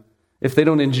them, if they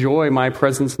don't enjoy my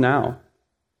presence now.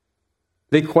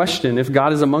 They question if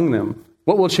God is among them.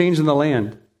 What will change in the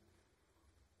land?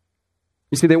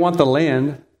 You see, they want the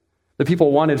land. The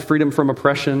people wanted freedom from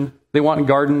oppression. They want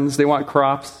gardens. They want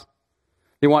crops.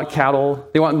 They want cattle.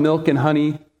 They want milk and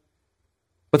honey.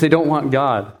 But they don't want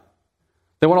God.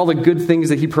 They want all the good things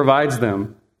that he provides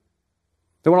them.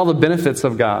 They want all the benefits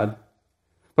of God.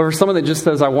 But for someone that just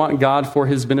says, I want God for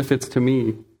his benefits to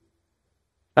me,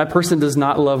 that person does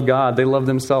not love God. They love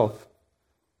themselves.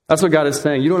 That's what God is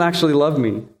saying. You don't actually love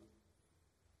me.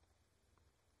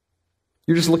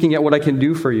 You're just looking at what I can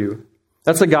do for you.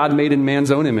 That's a God made in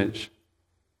man's own image.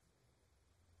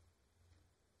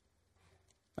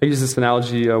 I used this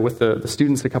analogy with the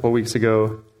students a couple of weeks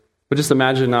ago. But just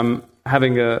imagine I'm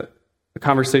having a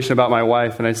conversation about my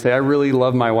wife, and I say, I really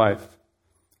love my wife.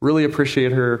 Really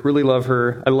appreciate her, really love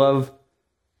her. I love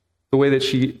the way that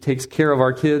she takes care of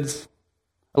our kids.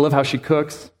 I love how she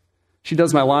cooks. She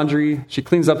does my laundry. She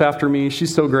cleans up after me.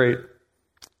 She's so great.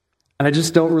 And I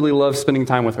just don't really love spending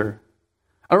time with her.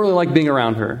 I don't really like being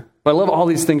around her, but I love all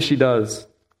these things she does.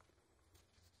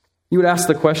 You would ask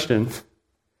the question,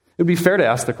 it would be fair to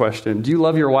ask the question, do you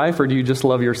love your wife or do you just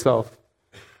love yourself?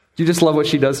 Do you just love what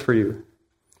she does for you?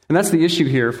 And that's the issue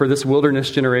here for this wilderness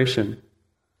generation.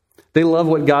 They love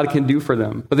what God can do for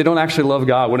them, but they don't actually love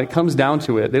God. When it comes down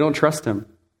to it, they don't trust him.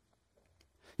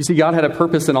 You see, God had a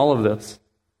purpose in all of this.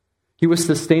 He was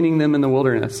sustaining them in the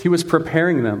wilderness. He was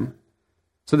preparing them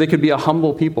so they could be a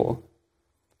humble people,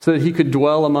 so that he could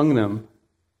dwell among them.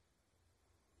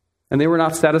 And they were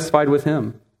not satisfied with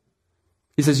him.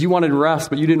 He says, you wanted rest,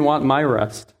 but you didn't want my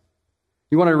rest.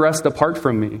 You wanted rest apart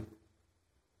from me.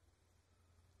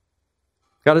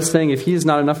 God is saying, if he is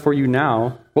not enough for you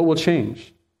now, what will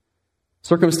change?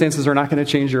 Circumstances are not going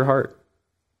to change your heart.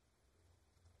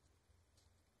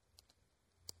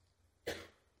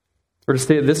 Or to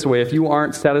say it this way, if you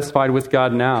aren't satisfied with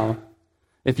God now,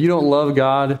 if you don't love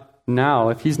God now,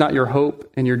 if he's not your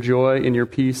hope and your joy and your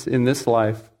peace in this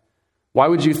life, why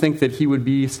would you think that he would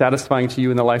be satisfying to you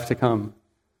in the life to come?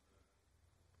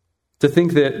 To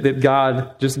think that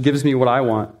God just gives me what I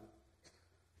want.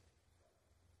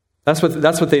 That's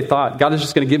what they thought. God is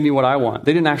just going to give me what I want.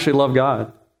 They didn't actually love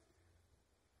God.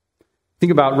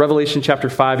 Think about Revelation chapter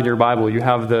 5 in your Bible. You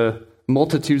have the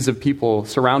multitudes of people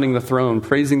surrounding the throne,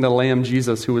 praising the Lamb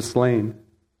Jesus who was slain.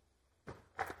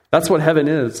 That's what heaven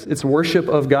is. It's worship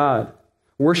of God.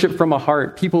 Worship from a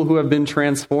heart. People who have been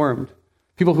transformed.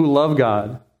 People who love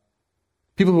God.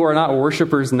 People who are not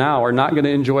worshipers now are not going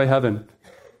to enjoy heaven.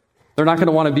 They're not going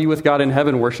to want to be with God in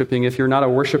heaven worshiping if you're not a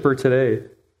worshiper today.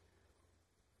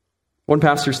 One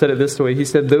pastor said it this way. He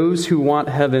said, those who want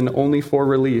heaven only for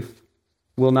relief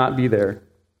will not be there.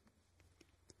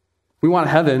 We want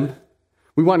heaven.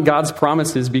 We want God's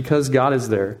promises because God is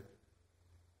there.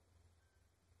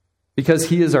 Because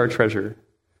he is our treasure.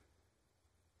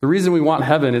 The reason we want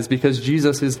heaven is because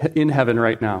Jesus is in heaven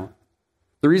right now.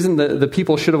 The reason the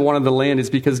people should have wanted the land is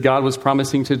because God was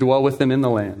promising to dwell with them in the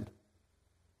land.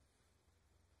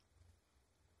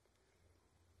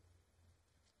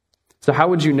 So how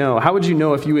would you know? How would you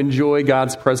know if you enjoy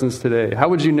God's presence today? How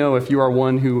would you know if you are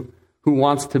one who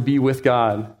wants to be with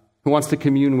God, who wants to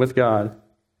commune with God?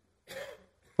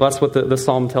 Well, that's what the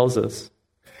psalm tells us.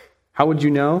 How would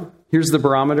you know? Here's the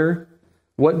barometer.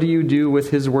 What do you do with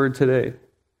his word today?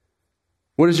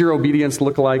 What does your obedience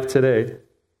look like today?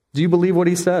 Do you believe what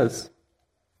he says?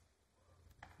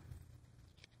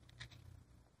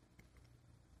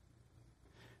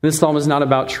 This psalm is not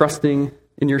about trusting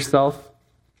in yourself.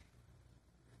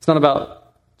 It's not about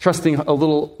trusting a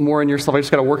little more in yourself. I just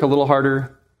got to work a little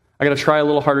harder. I got to try a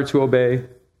little harder to obey.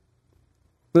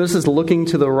 But this is looking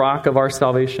to the rock of our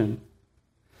salvation.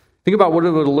 Think about what it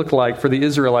would look like for the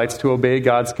Israelites to obey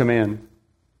God's command.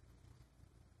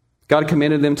 God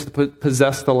commanded them to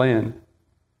possess the land.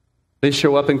 They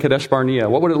show up in Kadesh Barnea.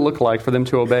 What would it look like for them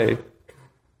to obey? It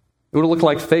would look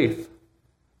like faith.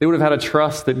 They would have had a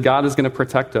trust that God is going to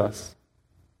protect us.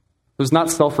 It was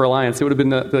not self-reliance. It would have been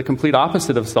the complete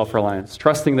opposite of self-reliance,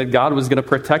 trusting that God was going to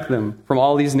protect them from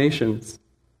all these nations.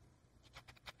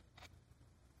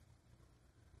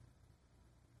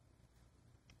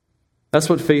 That's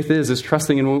what faith is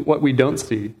trusting in what we don't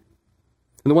see. And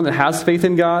the one that has faith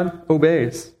in God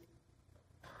obeys.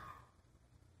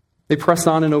 They press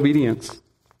on in obedience.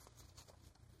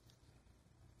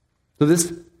 So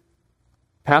this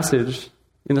passage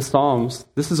in the Psalms,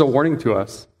 this is a warning to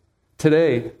us.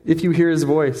 Today, if you hear his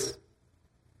voice,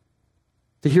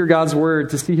 to hear God's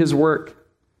word, to see his work,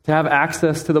 to have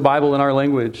access to the Bible in our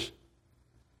language,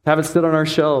 to have it sit on our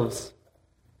shelves,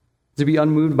 to be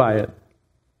unmoved by it.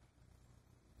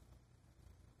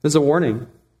 There's a warning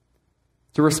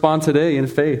to respond today in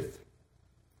faith.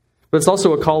 But it's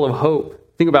also a call of hope.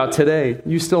 Think about today.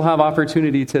 You still have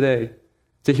opportunity today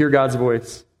to hear God's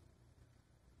voice.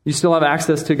 You still have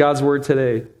access to God's word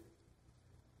today.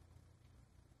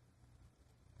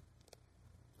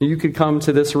 You could come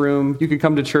to this room. You could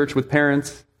come to church with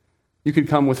parents. You could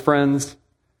come with friends.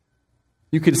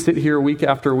 You could sit here week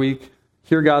after week,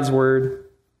 hear God's word,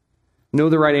 know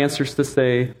the right answers to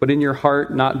say, but in your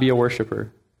heart not be a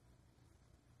worshiper.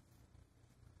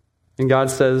 And God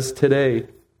says, today,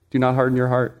 do not harden your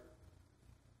heart.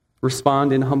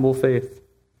 Respond in humble faith.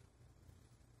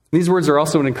 These words are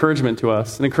also an encouragement to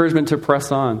us, an encouragement to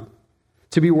press on,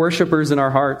 to be worshipers in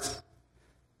our hearts,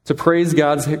 to praise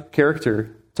God's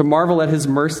character, to marvel at his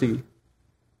mercy,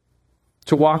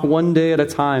 to walk one day at a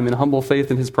time in humble faith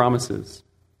in his promises.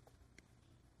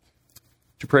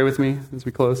 Would you pray with me as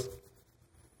we close?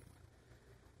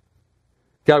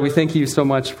 God, we thank you so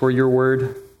much for your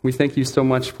word. We thank you so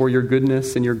much for your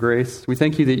goodness and your grace. We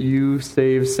thank you that you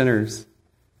save sinners,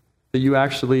 that you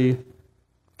actually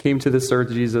came to this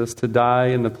earth, Jesus, to die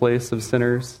in the place of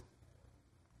sinners.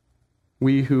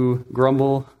 We who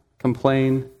grumble,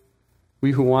 complain,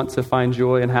 we who want to find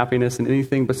joy and happiness in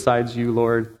anything besides you,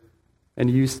 Lord, and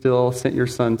you still sent your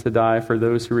Son to die for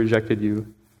those who rejected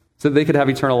you, so that they could have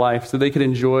eternal life, so they could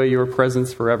enjoy your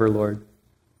presence forever, Lord.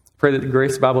 Pray that the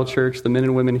Grace Bible Church, the men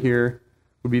and women here,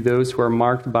 would be those who are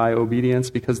marked by obedience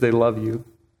because they love you,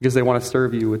 because they want to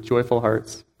serve you with joyful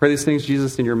hearts. Pray these things,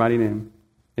 Jesus, in your mighty name.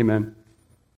 Amen.